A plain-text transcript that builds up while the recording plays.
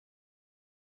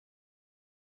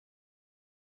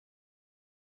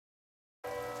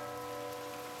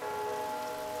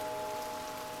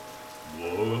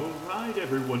right,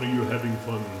 everyone, are you having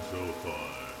fun so far?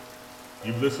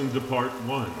 You've listened to part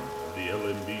one of the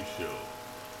LMB show.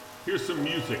 Here's some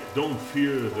music, Don't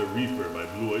Fear the Reaper by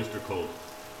Blue Oyster Cult.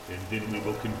 And then we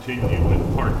will continue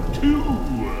with part two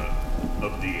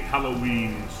of the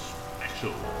Halloween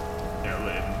special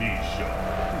LMB show.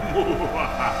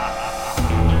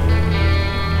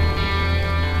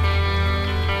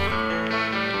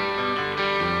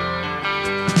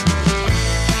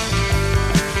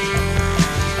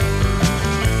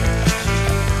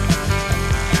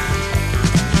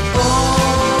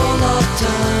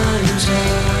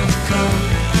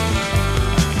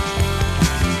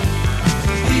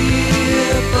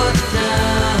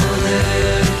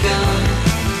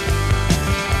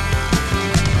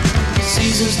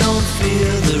 Don't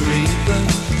fear the reaper,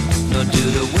 nor do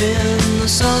the wind, the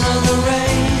sun, or the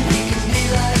rain. We can be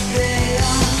like they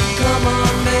are. Come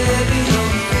on, baby,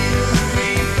 don't fear the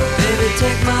reaper. Baby,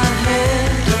 take my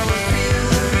hand. Don't fear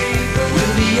the reaper.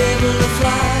 We'll be able to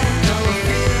fly. Don't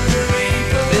fear the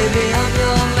reaper. Baby, I'm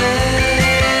your man.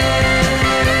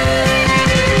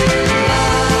 La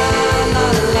la la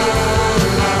la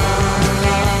la.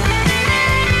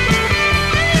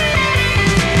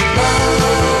 La la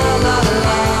la.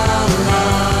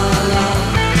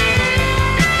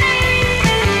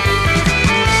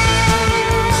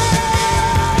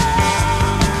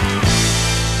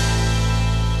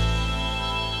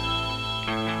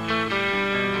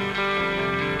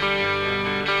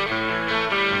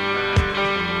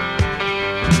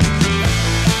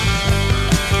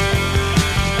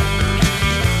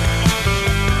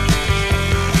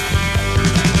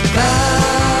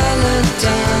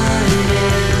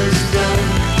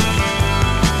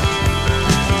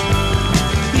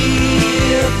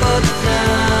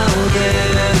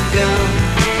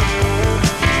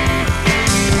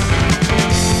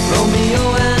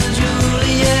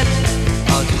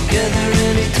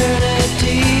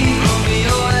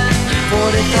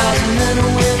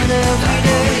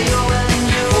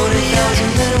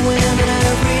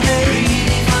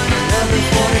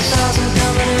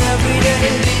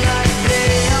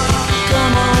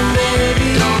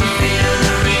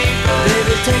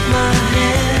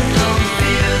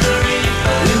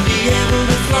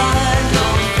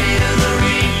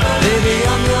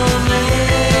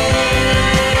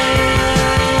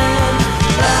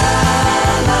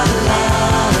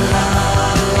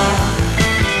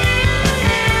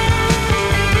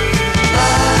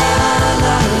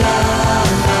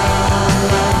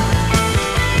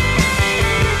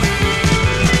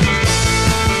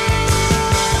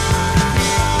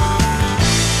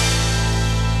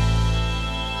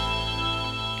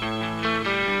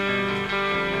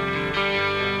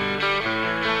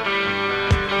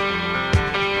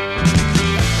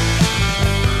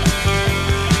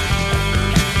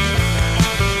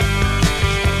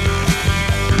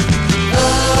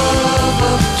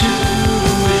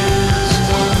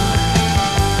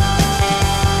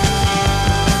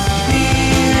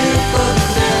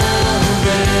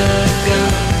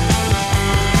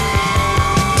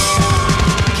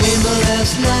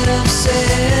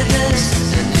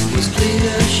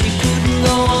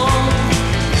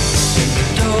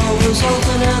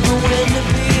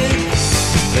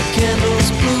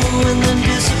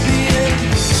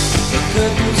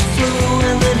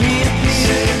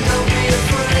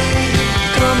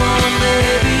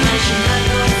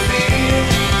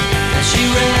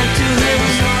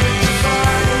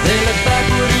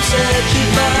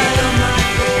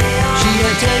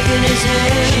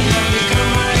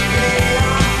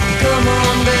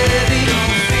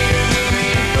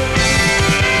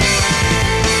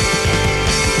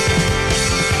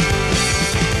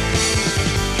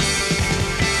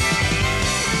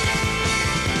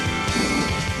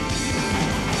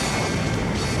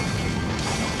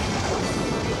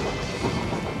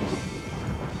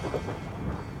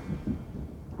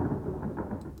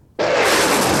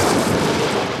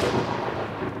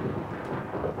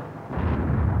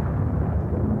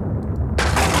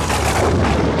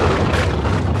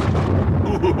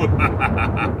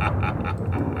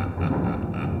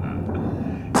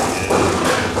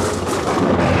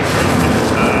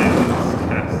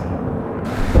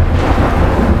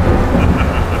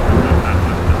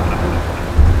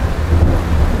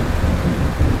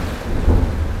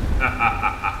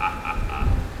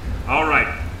 All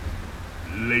right,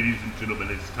 ladies and gentlemen,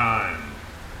 it's time.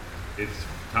 It's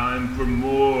time for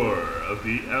more of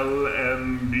the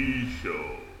LMB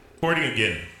show. Recording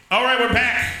again. All right, we're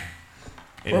back.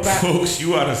 And We're back. folks,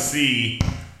 you ought to see,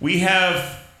 we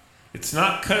have, it's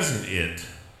not Cousin It.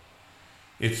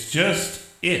 It's just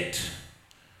It.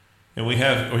 And we're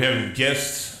having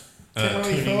guests Kimberly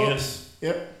tuning in. Phillips.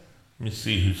 Yep. Let me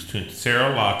see who's tuned.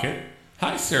 Sarah Lockett.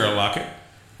 Hi, Sarah Lockett.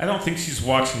 I don't think she's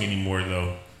watching anymore,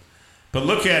 though. But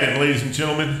look at him, ladies and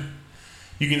gentlemen.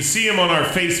 You can see him on our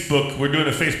Facebook. We're doing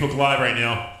a Facebook Live right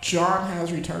now. John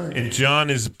has returned. And John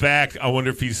is back. I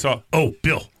wonder if he saw... Oh,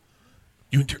 Bill.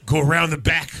 You go around the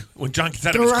back when John gets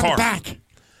out of his car. Go around the back.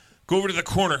 Go over to the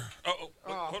corner.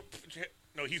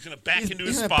 No, he's going to back into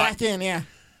his spot. Back in, yeah.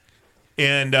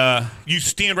 And you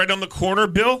stand right on the corner,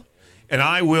 Bill, and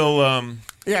I will...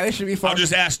 yeah, this should be fun. I'll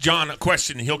just ask John a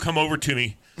question, and he'll come over to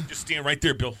me. Just stand right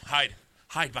there, Bill. Hide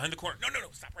behind the corner. No.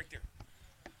 Stop right there.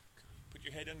 Put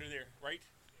your head under there, right?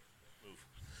 Move.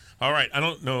 All right. I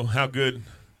don't know how good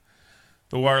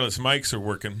the wireless mics are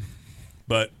working,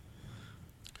 but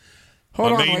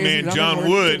Hold on, main ladies man and John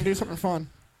gentlemen, we're Wood. gonna do something fun.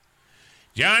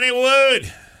 Johnny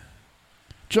Wood.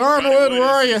 John Johnny Wood, where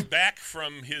are is you? back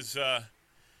from his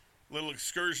little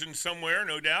excursion somewhere,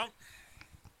 no doubt.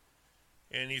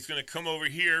 And he's going to come over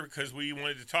here because we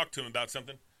wanted to talk to him about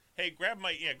something. Hey, grab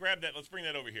that. Let's bring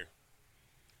that over here.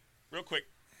 Real quick.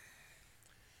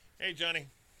 Hey, Johnny.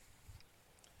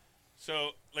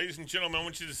 So, ladies and gentlemen, I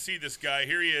want you to see this guy.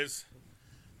 Here he is,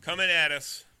 coming at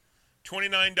us.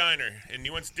 29 Diner. And he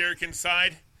wants Derek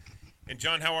inside. And,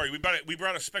 John, how are you? We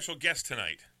brought a special guest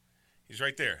tonight. He's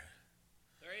right there.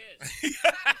 There he is.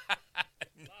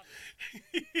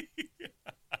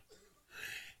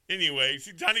 Anyway,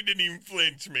 see, Johnny didn't even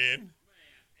flinch, man.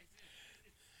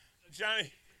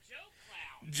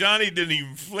 Johnny didn't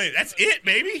even flinch. That's it,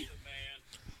 baby.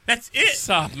 That's it. What's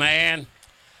up, man?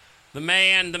 The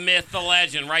man, the myth, the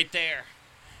legend, right there.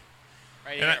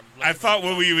 Right And here. I thought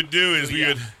what we would do is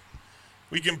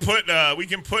we can put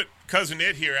Cousin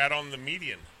It here out on the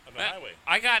median of the highway.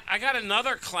 I got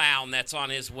another clown that's on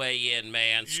his way in,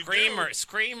 man. You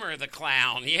Screamer the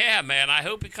clown. Yeah, man. I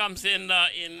hope he comes in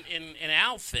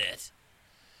outfit.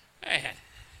 Man,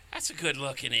 that's a good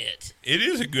looking It. It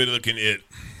is a good looking It.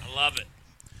 I love it.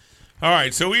 All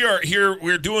right, so we are here.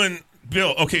 We're doing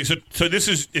Bill. Okay, so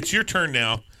it's your turn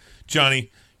now, Johnny.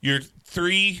 Your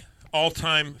 3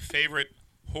 all-time favorite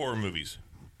horror movies.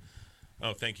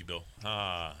 Oh, thank you, Bill.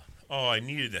 I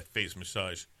needed that face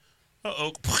massage.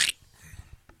 Uh-oh.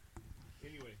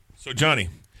 Anyway, so Johnny.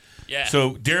 Yeah.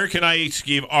 So Derek and I each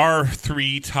gave our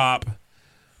 3 top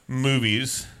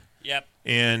movies. Yep.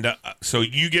 And so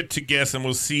you get to guess, and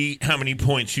we'll see how many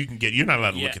points you can get. You're not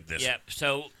allowed to look at this. Yep.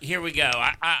 So here we go.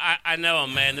 I know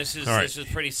him, man. This is All right. This is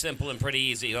pretty simple and pretty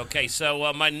easy. Okay,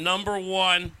 so my number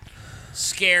 1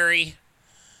 scary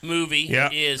movie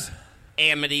is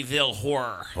Amityville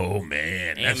Horror. Oh,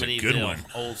 man. That's a good one.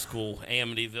 Old school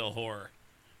Amityville Horror.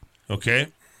 Okay.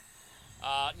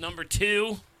 Number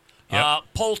 2, Yep.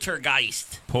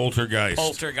 Poltergeist.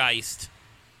 Poltergeist.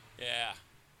 Yeah.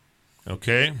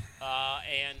 Okay.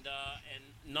 And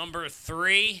number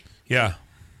 3, Yeah.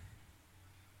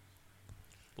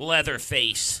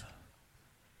 Leatherface.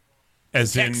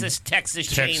 As Texas in Texas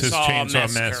Texas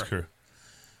Chainsaw Massacre.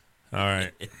 All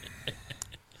right.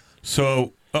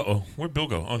 So, where'd Bill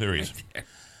go? Oh, there he is.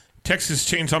 Texas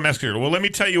Chainsaw Massacre. Well, let me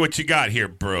tell you what you got here,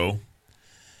 bro.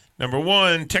 Number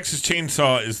 1, Texas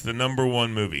Chainsaw is the number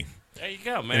 1 movie. There you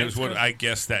go, man. And it was what I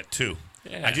guessed that, too.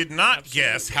 Yeah, I did not absolutely.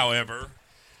 guess, however,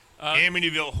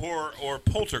 Amityville Horror or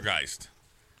Poltergeist.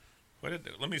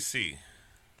 Let me see.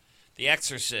 The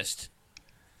Exorcist.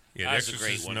 Yeah, That The was a Exorcist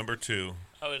great is one. number 2.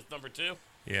 Oh, it's number 2?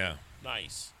 Yeah.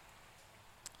 Nice.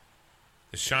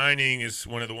 The Shining is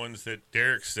one of the ones that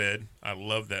Derek said. I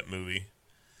love that movie.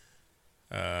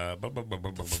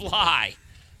 Fly.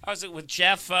 I was it with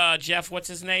Jeff, what's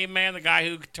his name, man? The guy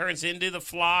who turns into a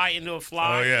fly.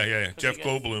 Oh, yeah. Jeff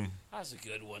Goldblum. That was a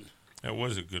good one. That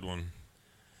was a good one.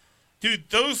 Dude,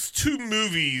 those 2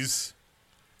 movies,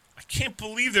 I can't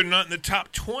believe they're not in the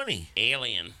top 20.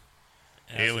 Alien.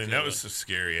 That was a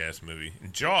scary-ass movie.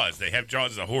 And Jaws. They have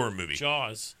Jaws as a horror movie.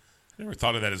 Jaws. I never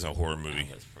thought of that as a horror movie.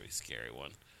 That's a pretty scary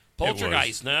one.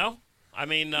 Poltergeist, no? I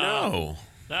mean, No.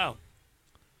 No.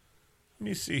 Let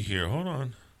me see here. Hold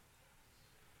on.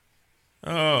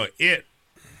 Oh, It.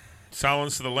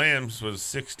 Silence of the Lambs was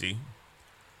 60.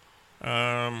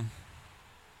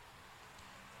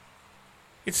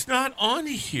 It's not on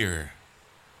here.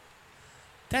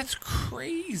 That's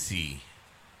crazy.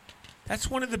 That's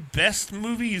one of the best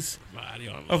movies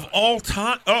of all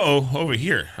time. Over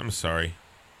here. I'm sorry.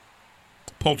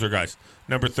 Poltergeist,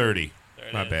 number 30.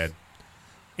 My bad.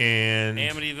 And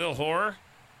Amityville Horror.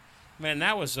 Man,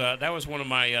 that was one of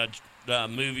my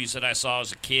movies that I saw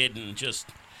as a kid and just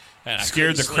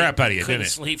scared the crap out of you, didn't it? Couldn't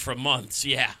sleep for months.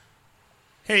 Yeah.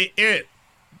 Hey, It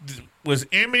was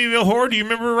Amityville Horror. Do you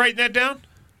remember writing that down?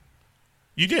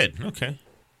 You did. Okay.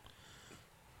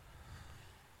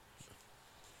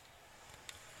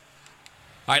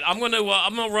 All right, I'm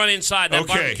gonna run inside. That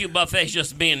Okay. barbecue buffet's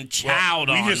just being chowed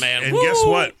on, man. And Woo! guess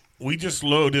what? We just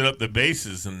loaded up the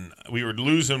bases, and we were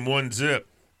losing 1-0.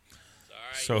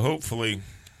 So hopefully.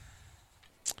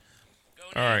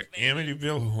 All right,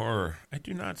 Amityville Horror. I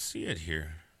do not see it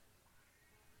here.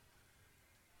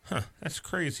 Huh, that's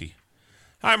crazy.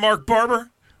 Hi, Mark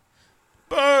Barber.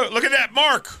 Look at that,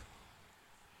 Mark.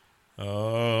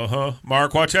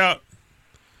 Mark, watch out.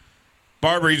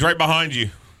 Barber, he's right behind you.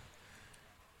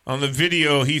 On the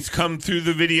video, he's come through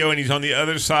the video, and he's on the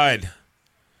other side.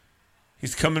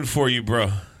 He's coming for you,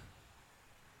 bro.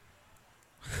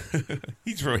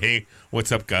 He's right. Hey,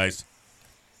 what's up, guys?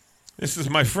 This is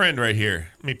my friend right here.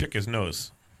 Let me pick his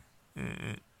nose.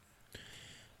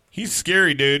 He's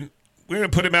scary, dude. We're going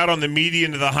to put him out on the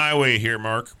median of the highway here,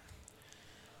 Mark.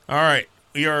 All right.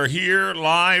 We are here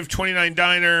live, 29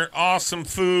 Diner. Awesome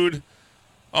food.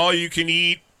 All you can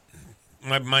eat.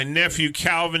 My nephew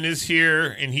Calvin is here,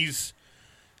 and he's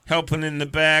helping in the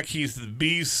back. He's the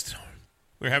beast.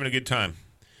 We're having a good time.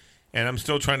 And I'm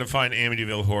still trying to find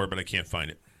Amityville Horror, but I can't find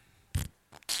it.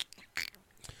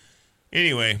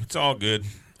 Anyway, it's all good.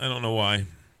 I don't know why.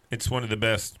 It's one of the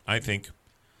best, I think.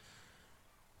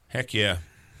 Heck yeah.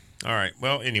 All right.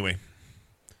 Well, anyway.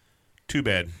 Too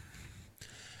bad.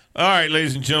 All right,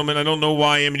 ladies and gentlemen. I don't know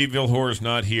why Amityville Horror is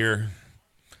not here.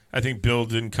 I think Bill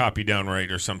didn't copy down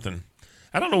right or something.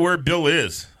 I don't know where Bill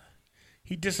is.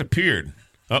 He disappeared.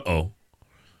 Uh-oh.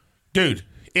 Dude,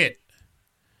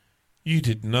 you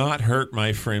did not hurt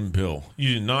my friend Bill.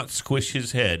 You did not squish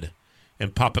his head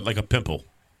and pop it like a pimple.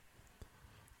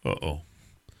 Uh-oh.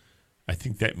 I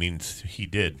think that means he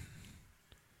did.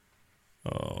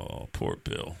 Oh, poor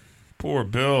Bill. Poor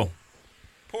Bill.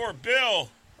 Poor Bill.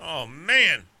 Oh,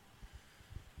 man.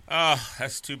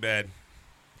 That's too bad.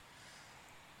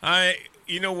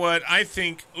 You know what? I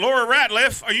think Laura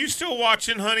Ratliff, are you still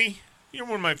watching, honey? You're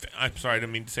one of my. I'm sorry, I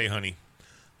didn't mean to say honey.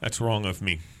 That's wrong of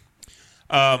me.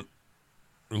 Laura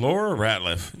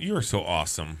Ratliff, you are so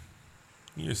awesome.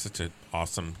 You're such an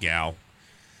awesome gal.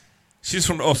 She's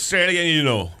from Australia, you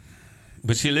know,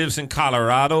 but she lives in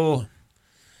Colorado.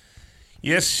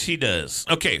 Yes, she does.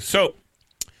 Okay, so,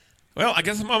 well, I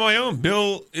guess I'm on my own.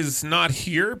 Bill is not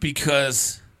here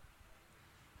because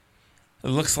it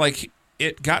looks like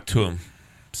it got to him.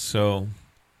 So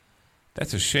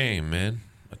that's a shame, man.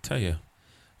 I tell you.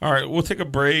 All right, we'll take a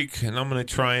break, and I'm gonna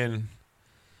try and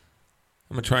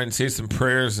say some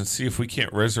prayers and see if we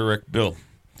can't resurrect Bill.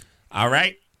 All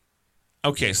right.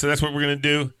 Okay, so that's what we're gonna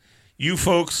do. You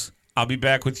folks, I'll be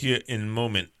back with you in a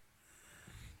moment.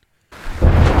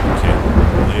 Okay,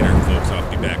 later, folks.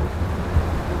 I'll be back.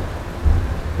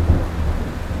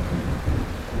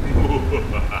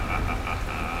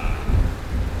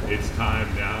 It's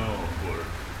time now for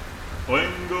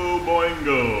Oingo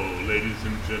Boingo, ladies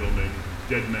and gentlemen,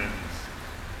 Dead Man's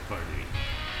Party.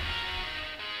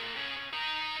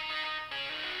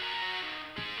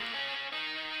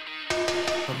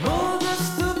 I'm all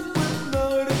dressed up with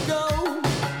nowhere to go.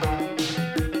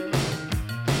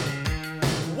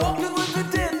 Walking with a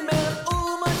dead man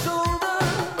over my shoulder.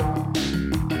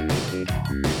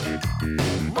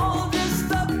 I'm all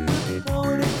dressed up with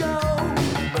nowhere to go.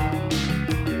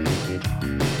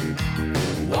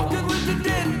 Walking with a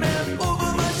dead man over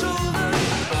my shoulder.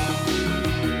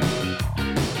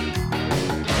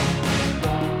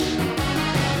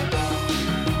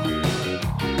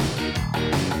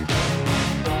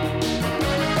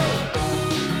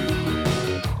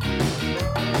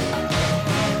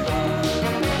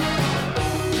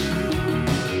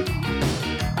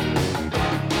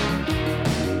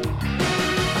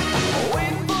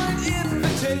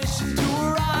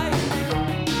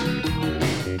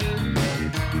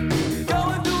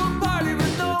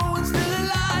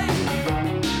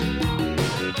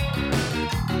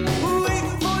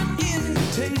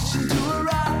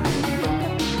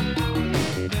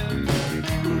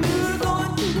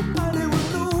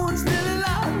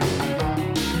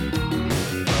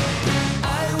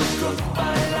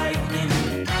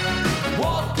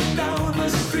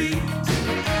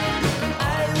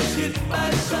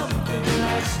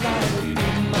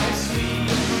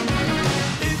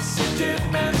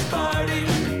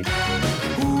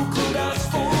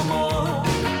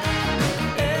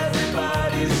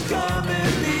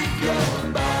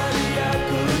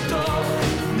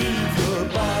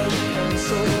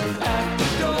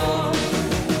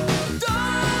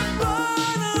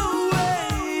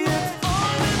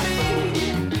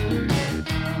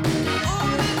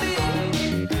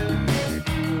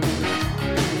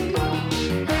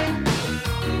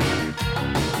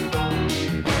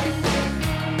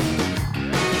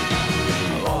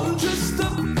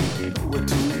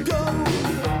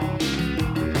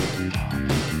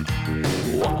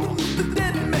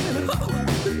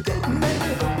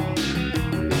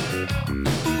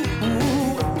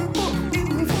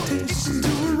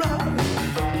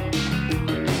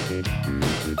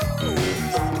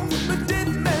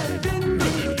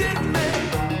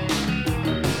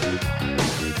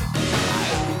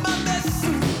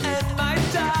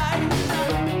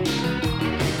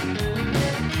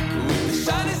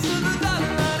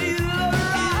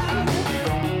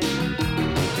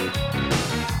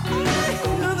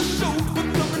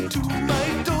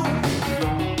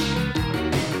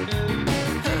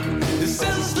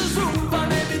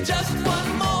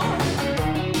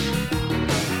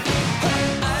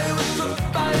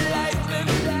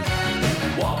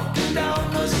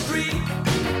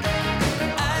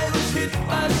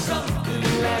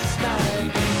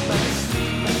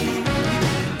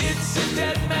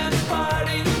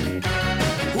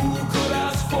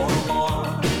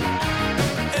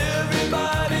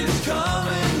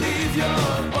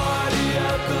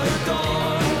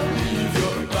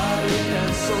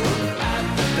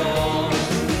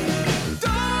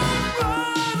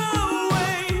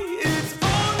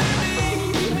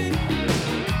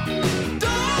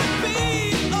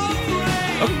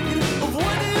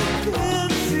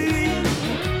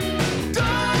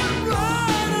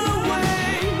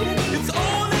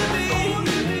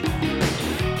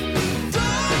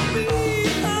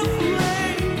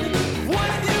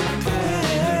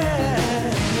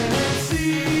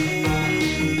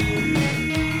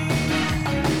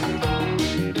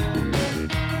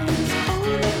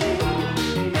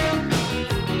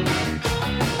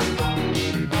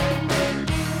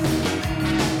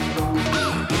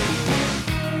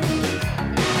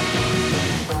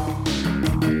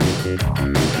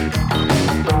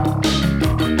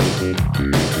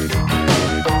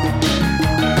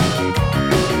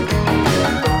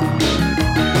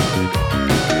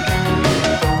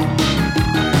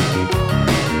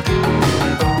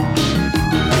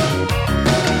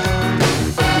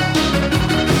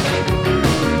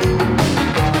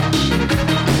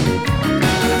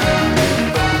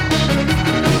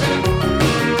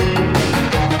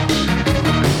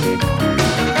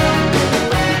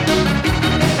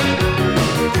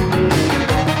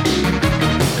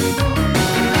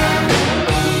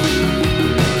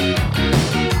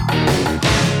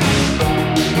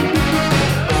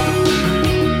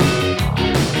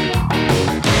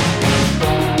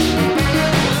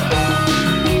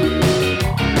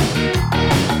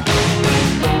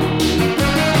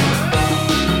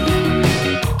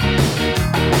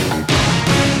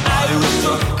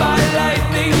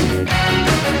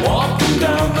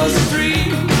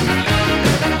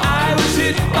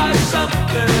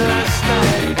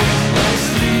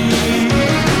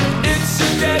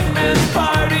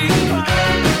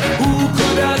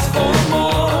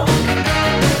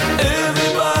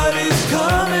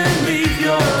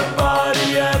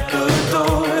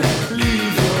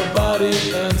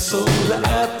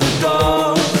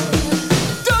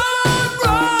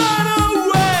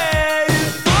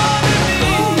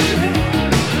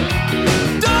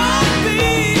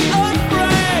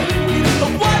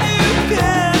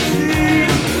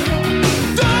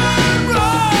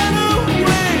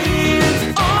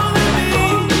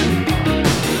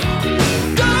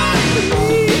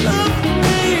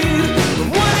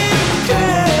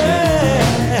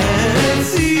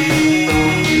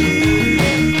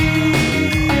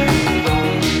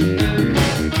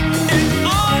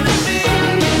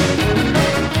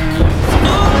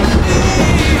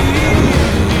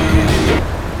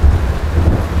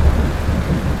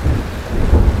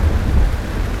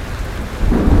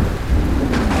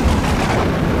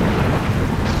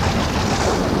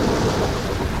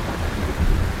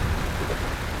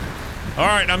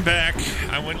 right, I'm back.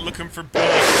 I went looking for Bill.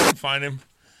 I couldn't find him.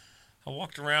 I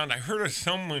walked around. I heard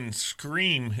someone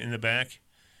scream in the back.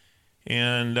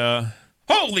 And,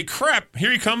 holy crap,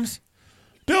 here he comes.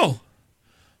 Bill.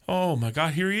 Oh, my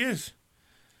God, here he is.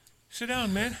 Sit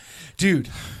down, man. Dude.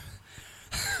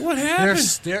 What happened?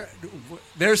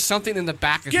 There's something in the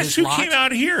back of his Guess who lot. came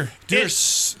out here?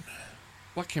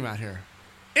 What came out here?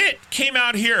 It came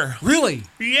out here. Really?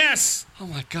 Yes. Oh,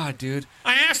 my God, dude.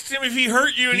 I asked him if he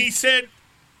hurt you, and he said...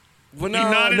 Well, he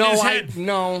nodded his head.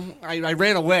 I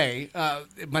ran away,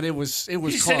 but it was He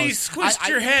close. said he squished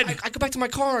your head. I go back to my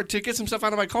car to get some stuff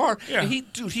out of my car, Yeah. and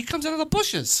he comes out of the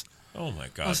bushes. Oh, my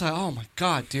God. I was like, oh, my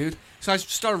God, dude. So I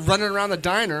started running around the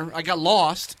diner. I got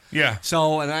lost. Yeah.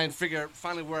 So, and I figured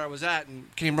finally where I was at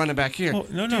and came running back here. Oh,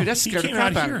 no. Dude, that He scared the came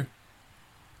crap out out of here. me.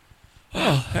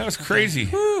 Oh, that was crazy.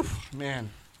 Whew,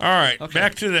 man. All right, Okay.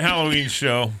 back to the Halloween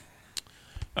show.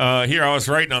 Here, I was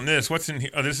writing on this. What's in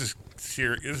here? Oh, this is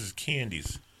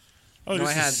candies. Oh, No, this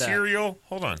I had is that. cereal?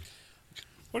 Hold on.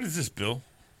 What is this, Bill?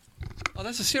 Oh,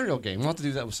 that's a cereal game. We'll have to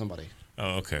do that with somebody.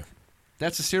 Oh, okay.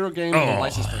 That's a cereal game and Oh. a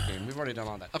license plate game. We've already done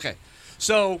all that. Okay.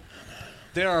 So,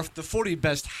 there are the 40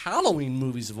 best Halloween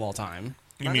movies of all time.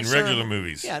 You Not mean necessarily- regular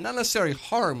movies? Yeah, not necessarily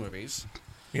horror movies.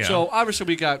 Yeah. So, obviously,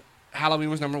 we got Halloween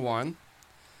was number one.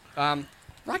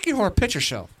 Rocky Horror Picture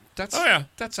Show. Oh, yeah.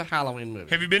 That's a Halloween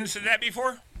movie. Have you been to that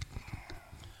before?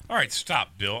 All right,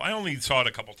 stop, Bill. I only saw it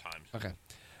a couple times. Okay.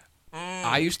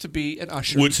 I used to be an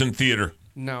usher. Woodson Theater.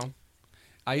 No.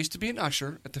 I used to be an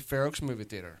usher at the Fair Oaks Movie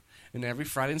Theater. And every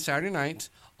Friday and Saturday night,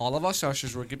 all of us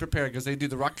ushers would get prepared because they do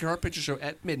the Rocky Horror Picture Show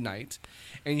at midnight.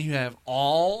 And you have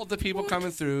all of the people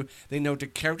coming through. They know the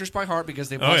characters by heart because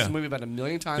they've watched yeah. the movie about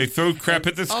 1,000,000 times. They throw crap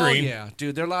at the screen. Oh, yeah.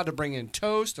 Dude, they're allowed to bring in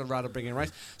toast. They're allowed to bring in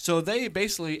rice. So they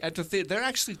basically, at the theater, they're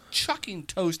actually chucking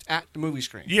toast at the movie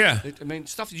screen. Yeah. I mean,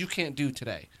 stuff that you can't do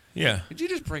today. Yeah. Did you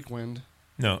just break wind?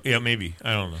 No. Yeah, maybe.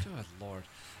 I don't know. Good Lord.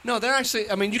 No, they're actually,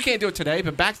 I mean, you can't do it today,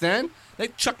 but back then, they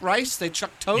chuck rice, they chuck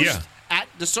toast Yeah. at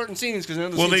the certain scenes because they know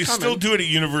the Well, scene's they coming. still do it at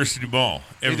University Mall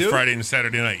every do? Friday and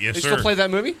Saturday night. Yes, They sir. still play that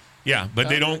movie? Yeah, but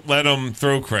they don't let them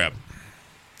throw crap.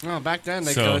 No, back then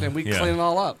they So, could, and we yeah. clean it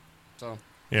all up. So,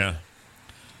 Yeah.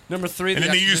 number 3. And The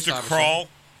then they used to Exorcist, obviously. crawl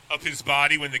up his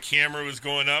body when the camera was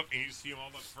going up, and you see him all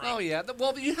up front. Oh, yeah.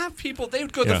 Well, you have people, they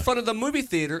would go to Yeah. the front of the movie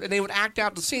theater, and they would act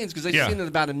out the scenes because they've Yeah. seen it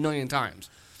about 1,000,000 times.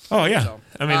 Oh, yeah. So,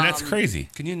 I mean, that's crazy.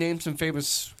 Can you name some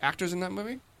famous actors in that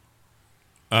movie?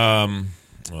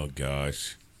 Oh,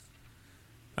 gosh.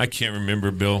 I can't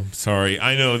remember, Bill. Sorry.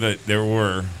 I know that there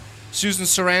were. Susan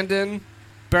Sarandon,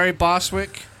 Barry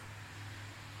Bostwick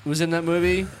was in that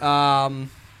movie.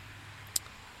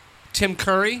 Tim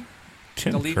Curry,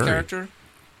 Tim the lead Curry. character.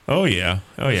 Oh, yeah.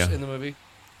 Oh, was yeah. in the movie.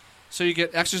 So you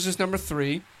get Exorcist number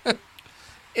 3.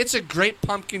 It's a Great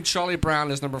Pumpkin. Charlie Brown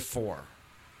is number 4.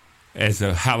 As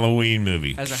a Halloween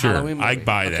movie. As a sure, Halloween movie. I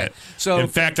buy Okay. that. So- in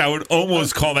fact, I would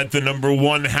almost call that the number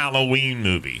one Halloween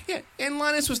movie. Yeah, and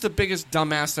Linus was the biggest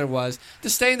dumbass there was to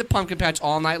stay in the pumpkin patch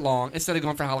all night long instead of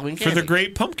going for Halloween For candy. the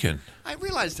Great Pumpkin. I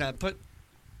realized that, but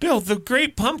Bill, the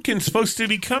Great Pumpkin's supposed to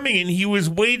be coming, and he was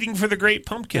waiting for the Great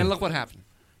Pumpkin. and look what happened.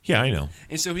 Yeah, I know.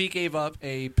 And so he gave up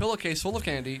a pillowcase full of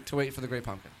candy to wait for the Great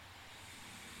Pumpkin.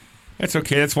 That's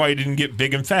okay. That's why he didn't get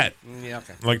big and fat, Yeah,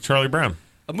 okay. like Charlie Brown.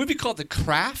 A movie called The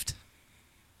Craft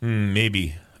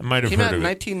Maybe. I might have came out heard in of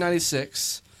it.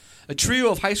 1996. A trio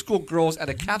of high school girls at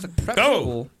a Catholic prep Oh,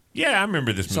 school. yeah, I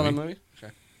remember this Saw that movie. movie?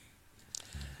 Okay.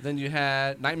 Then you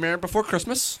had Nightmare Before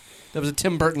Christmas. That was a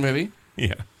Tim Burton movie.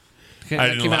 Yeah. That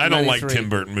I came out in don't like 93. Tim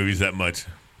Burton movies that much.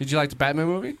 Did you like the Batman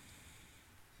movie?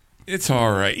 It's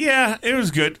all right. Yeah, it was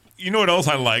good. You know what else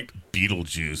I liked?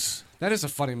 Beetlejuice. That is a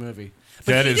funny movie.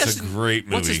 That he is a doesn't- great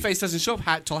What's his movie. face doesn't show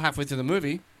up till halfway through the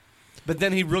movie, but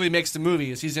then he really makes the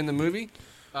movie as he's in the movie.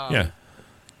 Yeah.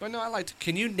 But no, I liked.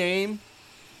 Can you name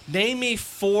me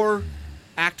 4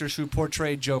 actors who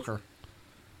portrayed Joker?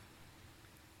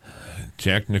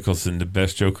 Jack Nicholson, the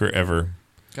best Joker ever.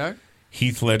 Okay.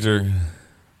 Heath Ledger.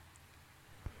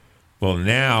 Well,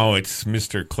 now it's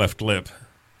Mr. Cleft Lip.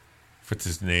 What's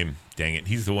his name? Dang it.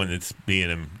 He's the one that's being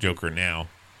a Joker now.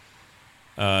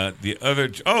 The other...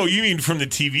 Oh, you mean from the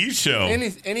TV show?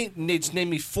 Any needs name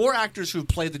me 4 actors who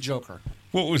played the Joker.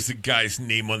 What was the guy's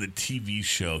name on the TV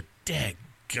show?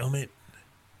 Dadgummit.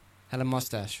 Had a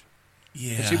mustache.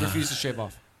 Yeah. And she refused to shave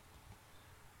off.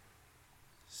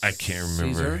 I can't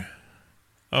remember. Caesar?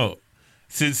 Oh,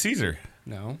 Sid Caesar.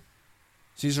 No.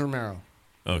 Caesar Romero.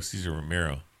 Oh, Caesar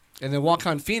Romero. And then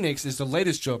Joaquin Phoenix is the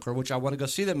latest Joker, which I want to go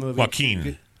see that movie.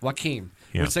 Joaquin.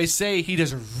 Yeah. Which they say he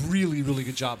does a really, really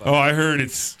good job of. Oh, I heard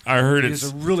it's. He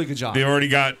does a really good job. They've already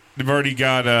got.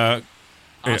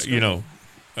 Oscar. You know,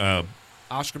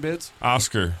 Oscar bids?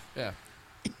 Oscar. Yeah.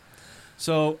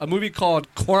 So a movie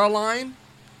called Coraline.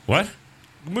 What?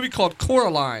 A movie called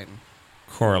Coraline.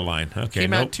 Coraline. Okay.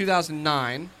 Came out in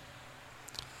 2009.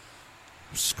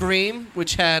 Scream,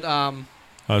 which had Oh,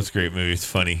 it's a great movie. It's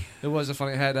funny. it was a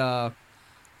funny. It had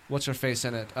what's her face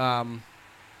in it? Oh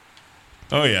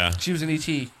yeah. She was in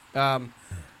E.T. The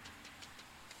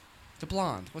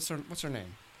blonde. What's her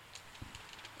name?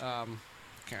 I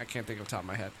can't think of the top of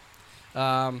my head.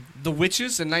 The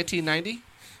Witches in 1990.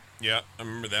 Yeah, I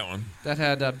remember that one. That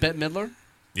had Bette Midler.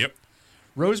 Yep.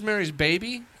 Rosemary's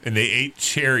Baby. And they ate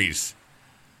cherries.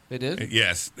 They did.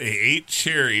 Yes, they ate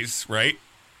cherries, right?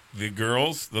 The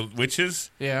girls, the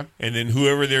witches. Yeah. And then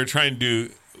whoever they're trying to do,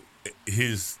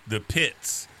 the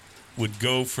pits would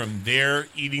go from there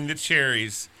eating the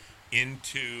cherries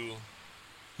into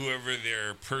whoever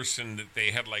their person that they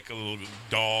had like a little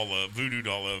doll, a voodoo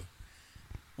doll of,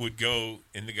 would go,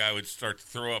 and the guy would start to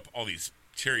throw up all these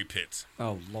cherry pits.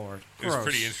 Oh Lord. It was Gross.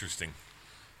 pretty interesting.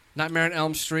 Nightmare on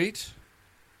Elm Street.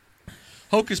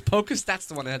 Hocus Pocus. That's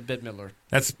the one that had Bette Midler.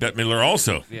 That's Bette Midler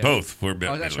also. Yeah. Both were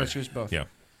Bette Oh, that's Midler. right. She was both. Yeah.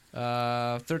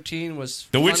 13 was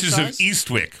The Fun Witches Size? of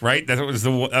Eastwick, right? That was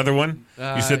the other one?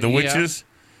 You said The yeah. Witches?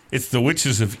 It's The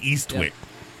Witches of Eastwick.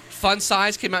 Fun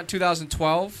Size came out in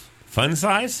 2012. Fun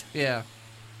Size? Yeah.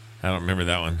 I don't remember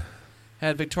that one.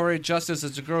 Had Victoria Justice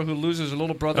as a girl who loses her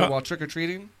little brother while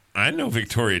trick-or-treating. I know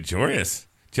Victoria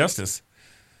Justice.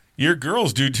 Your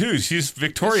girls do too. She's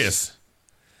victorious.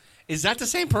 Is that the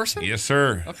same person? Yes,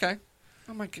 sir. Okay.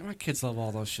 Oh, my kids love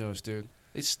all those shows, dude.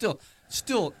 They still,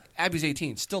 Abby's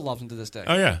 18, still loves them to this day.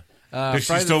 Oh, yeah. Does she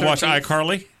Friday the still watch 13th?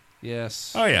 iCarly?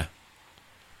 Yes. Oh, yeah.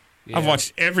 Yeah. I've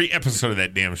watched every episode of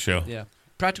that damn show. Yeah.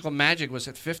 Practical Magic was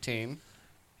at 15.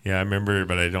 Yeah, I remember it,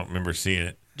 but I don't remember seeing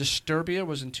it. Disturbia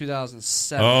was in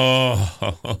 2007.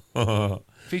 Oh.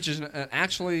 Features an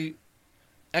actually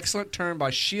excellent turn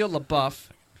by Shia LaBeouf.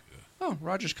 Oh,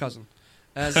 Roger's cousin.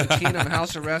 As a teen on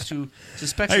house arrest who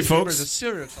suspects Hey, his neighbor folks. is a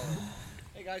serial killer.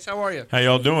 Hey, guys, how are you? How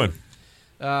y'all doing?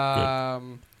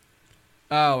 Halloween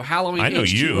I know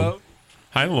H2O. you.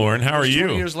 Hi, Lauren. How are 20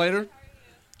 you? years later.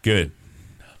 Good.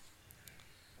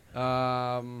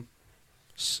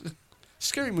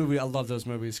 Scary movie. I love those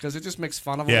movies because it just makes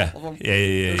fun of Yeah. all of them.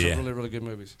 Yeah. Those are really, really good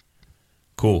movies.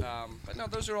 Cool. But no,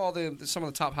 those are all some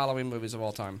of the top Halloween movies of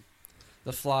all time.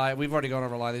 The Fly. We've already gone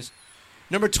over a lot of these.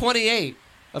 Number 28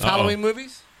 of Halloween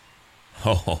movies.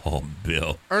 Oh,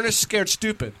 Bill. Ernest Scared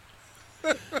Stupid.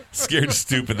 Scared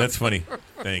stupid. That's funny.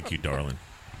 Thank you, darling.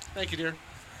 Thank you, dear.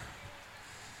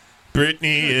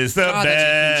 Brittany is the God, that's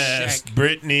a huge best. shank.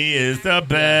 Brittany is the Thank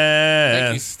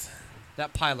best.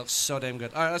 That pie looks so damn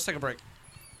good. All right, let's take a break.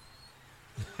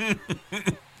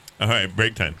 All right,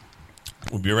 break time.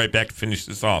 We'll be right back to finish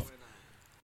this off.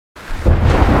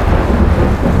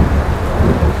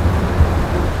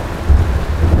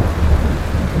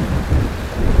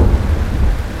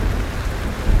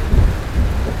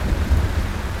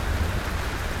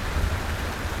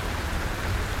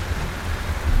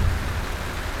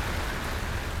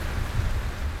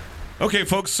 Okay,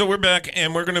 folks, so we're back,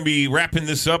 and we're going to be wrapping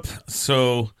this up.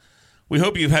 So we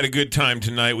hope you've had a good time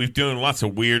tonight. We've done lots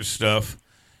of weird stuff.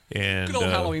 And Good old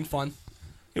Halloween fun.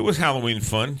 It was Halloween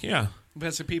fun, yeah. We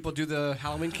had some people do the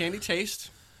Halloween candy taste.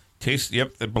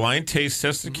 The blind taste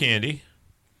test of candy.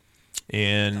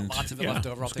 And Got lots of it yeah, left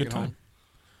over. I'll it's a take good it home. time.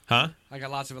 Huh? I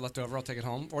got lots of it left over. I'll take it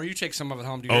home. Or you take some of it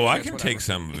home. Do Oh, your I chance, can whatever. take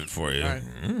some of it for you. All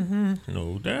right.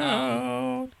 No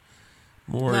doubt.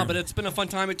 More. No, but it's been a fun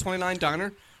time at 29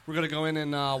 Diner. We're going to go in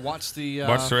and watch the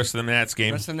watch the rest of the Nats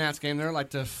game. rest of the Nats game. They're like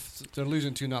they're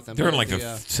losing 2-0. They're in like the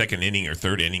the second inning or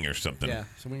third inning or something. yeah.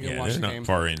 So we can go Yeah, watch they're the not game.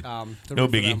 far in. To No root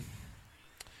for biggie.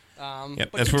 them. Yep,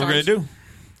 but that's good what we're going times. to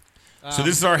do. So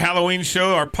this is our Halloween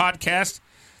show, our podcast,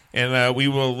 and we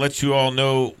will let you all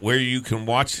know where you can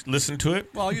listen to it.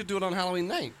 Well, you do it on Halloween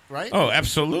night, right? Oh,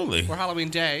 absolutely. Or Halloween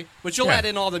day. But you'll Yeah. add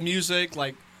in all the music,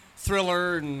 like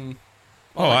Thriller and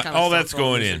Oh, that kind of all stuff that's for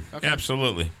all the going in. music. Okay.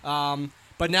 Absolutely.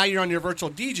 But now you're on your virtual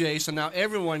DJ, so now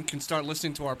everyone can start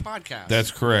listening to our podcast.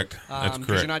 That's correct. That's Because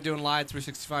correct. you're not doing live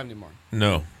 365 anymore.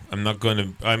 No, I'm not going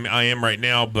to. I am right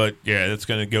now, but yeah, that's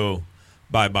going to go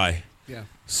bye-bye. Yeah.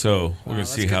 So we're going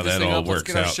to see how that all Let's works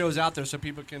get our out. shows out there so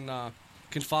people can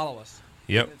follow us.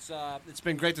 Yep. It's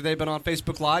been great that they've been on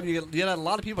Facebook Live. You had a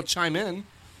lot of people chime in,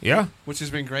 Yeah. which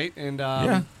has been great. And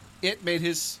Yeah. It made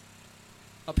his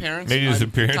appearance. Made his I'm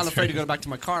appearance. kind of afraid to go back to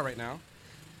my car right now.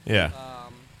 Yeah.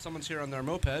 Someone's here on their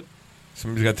moped.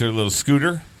 Somebody's got their little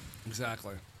scooter,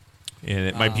 Exactly. and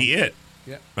it might be it.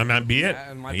 Yeah. It might be it.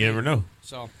 Yeah, it might You be. never know.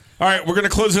 So, All right, we're going to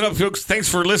close it up, folks. Thanks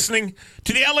for listening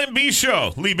to the LMB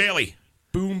show. Lee Bailey.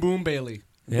 Boom Boom Bailey.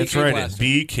 That's BK right. Blaster.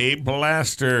 BK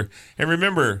Blaster. And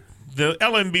remember, the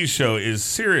LMB show is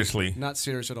seriously Not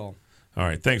serious at all. all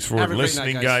right. Thanks for Have a great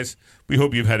listening, night, guys. guys. We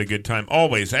hope you've had a good time.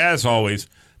 As always,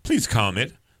 please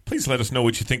comment. Please let us know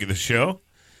what you think of the show.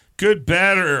 Good,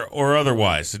 bad, or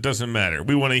otherwise. It doesn't matter.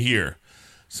 We want to hear.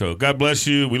 So God bless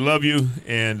you. We love you.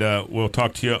 And we'll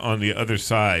talk to you on the other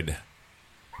side.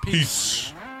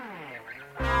 Peace.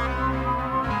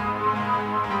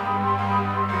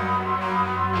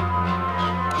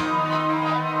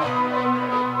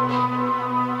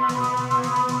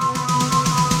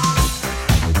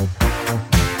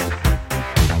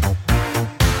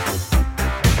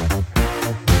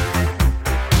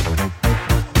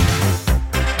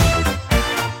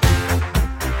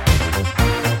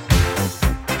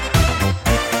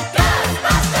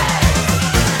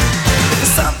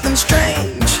 Something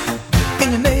strange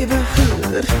in your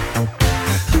neighborhood.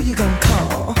 Who you gonna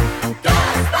call?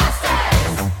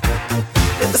 Ghostbusters!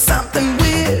 If there's something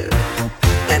weird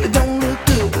and it don't look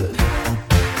good,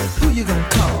 who you gonna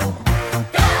call?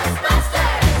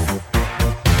 Ghostbusters!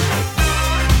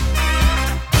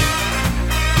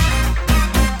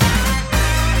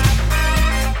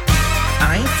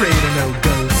 I ain't afraid of no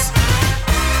ghosts.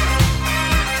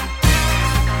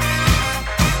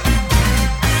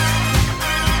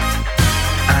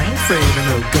 I ain't afraid of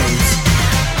no ghosts.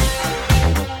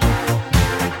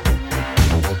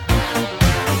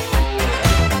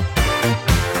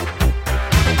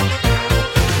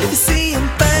 If you're seeing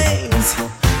things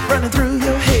running through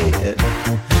your head,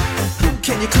 who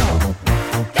can you call?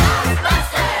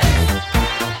 Ghostbusters!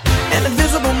 An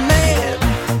invisible man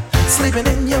sleeping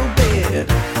in your bed.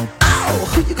 Oh,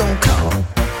 who you gonna call?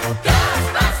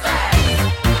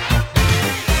 Ghostbusters!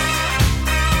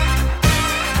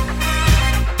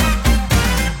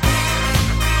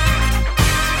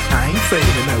 I ain't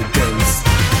afraid of no ghosts.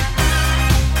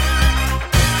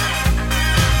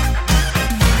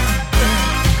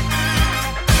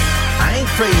 I ain't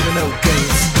afraid of no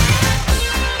ghosts.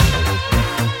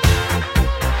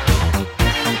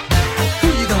 Who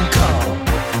you gonna call?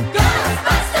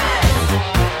 Ghostbusters!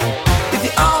 If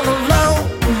you're all alone,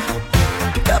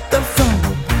 pick up the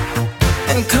phone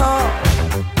and call.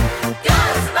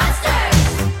 Ghostbusters!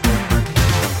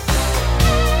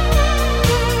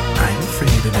 I ain't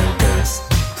afraid of no ghosts.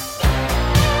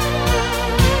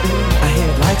 My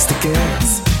head likes to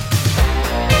guess.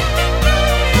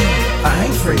 I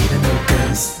ain't afraid of no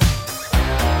ghosts.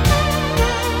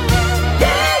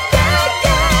 Yeah, yeah,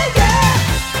 yeah, yeah.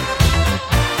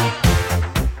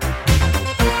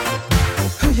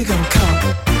 Who you gonna call?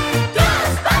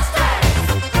 Ghostbusters!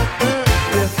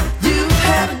 If you've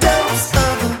had a dose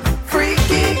of a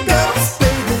freaky ghost,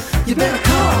 baby, you better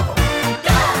call.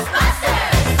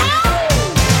 Ghostbusters!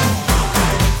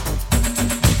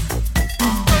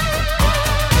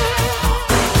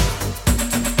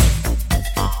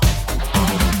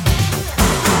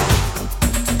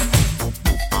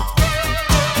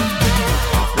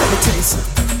 Let me tell you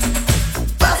something.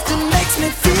 Bustin' makes me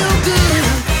feel good.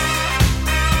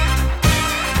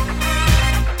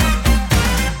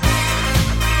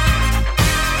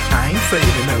 I ain't afraid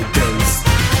of no ghosts.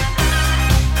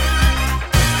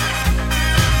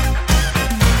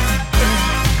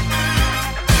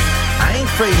 I ain't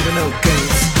afraid of no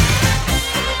ghosts.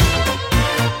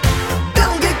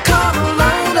 Don't get caught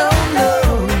alone, oh no.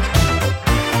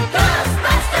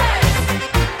 Ghostbusters!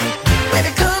 When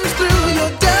it comes through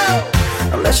your door,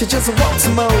 unless you just want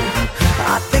some more,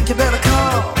 I think you better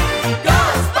call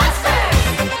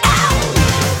Ghostbusters! Ow!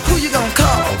 Who you gonna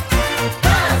call?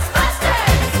 Ghostbusters!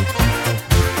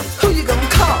 Who you gonna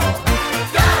call?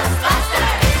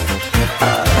 Ghostbusters!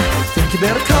 Think you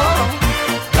better call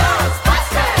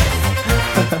Ghostbusters!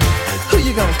 Who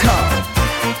you gonna call?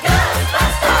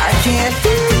 Ghostbusters! I can't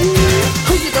hear you.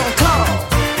 Who you gonna call?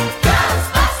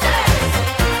 Ghostbusters!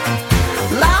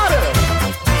 Louder!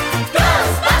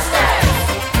 Ghostbusters!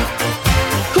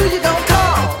 Who you gonna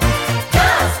call?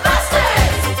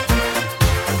 Ghostbusters!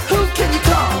 Who can you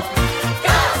call?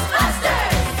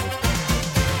 Ghostbusters!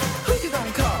 Who you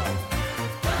gonna call?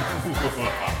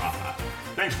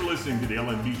 Thanks for listening to the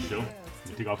LMB show. Let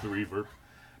me take off the reverb.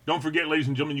 Don't forget, ladies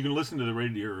and gentlemen, you can listen to the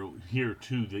radio here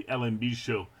to the LMB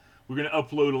show. We're going to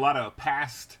upload a lot of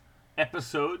past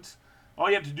episodes. All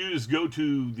you have to do is go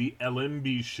to the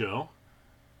LMB show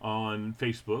on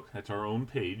Facebook. That's our own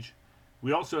page.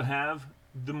 We also have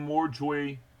the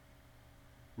morejoyradio.com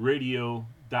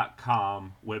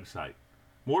website.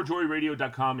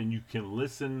 morejoyradio.com, and you can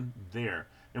listen there.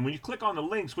 And when you click on the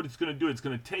links, what it's going to do, it's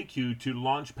going to take you to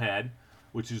Launchpad,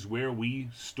 which is where we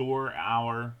store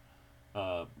our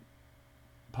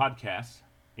podcasts,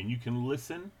 and you can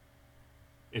listen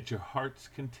at your heart's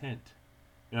content.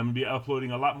 and I'm going to be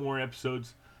uploading a lot more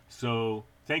episodes. So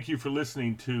thank you for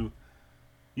listening to,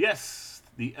 yes,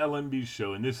 the LMB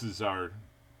show. And this is our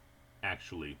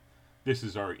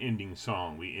ending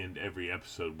song we end every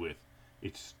episode with.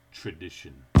 It's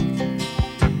tradition.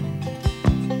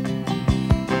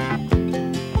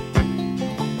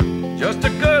 Just a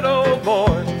good old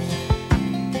boy,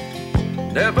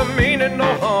 never meaning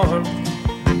no harm.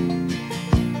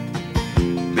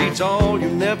 Beats all you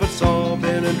never saw,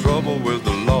 been in trouble with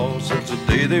the law since the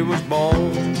day they was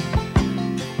born.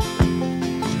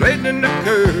 Straightening the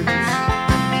curves,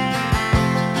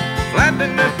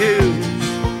 flattening the hills.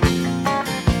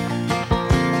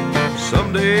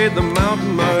 Someday the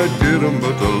mountain might get them,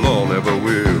 but the law never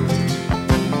will.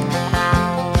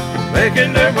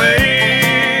 Making their way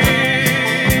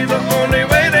the only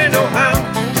way they know how.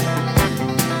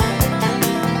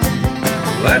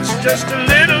 That's just a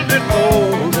little bit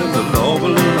more than the law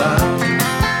will allow.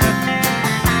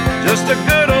 Just a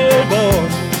good old boy,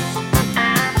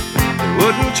 they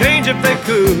wouldn't change if they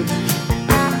could.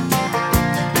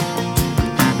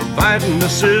 Fighting the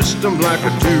system like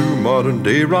a true modern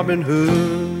day Robin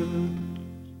Hood.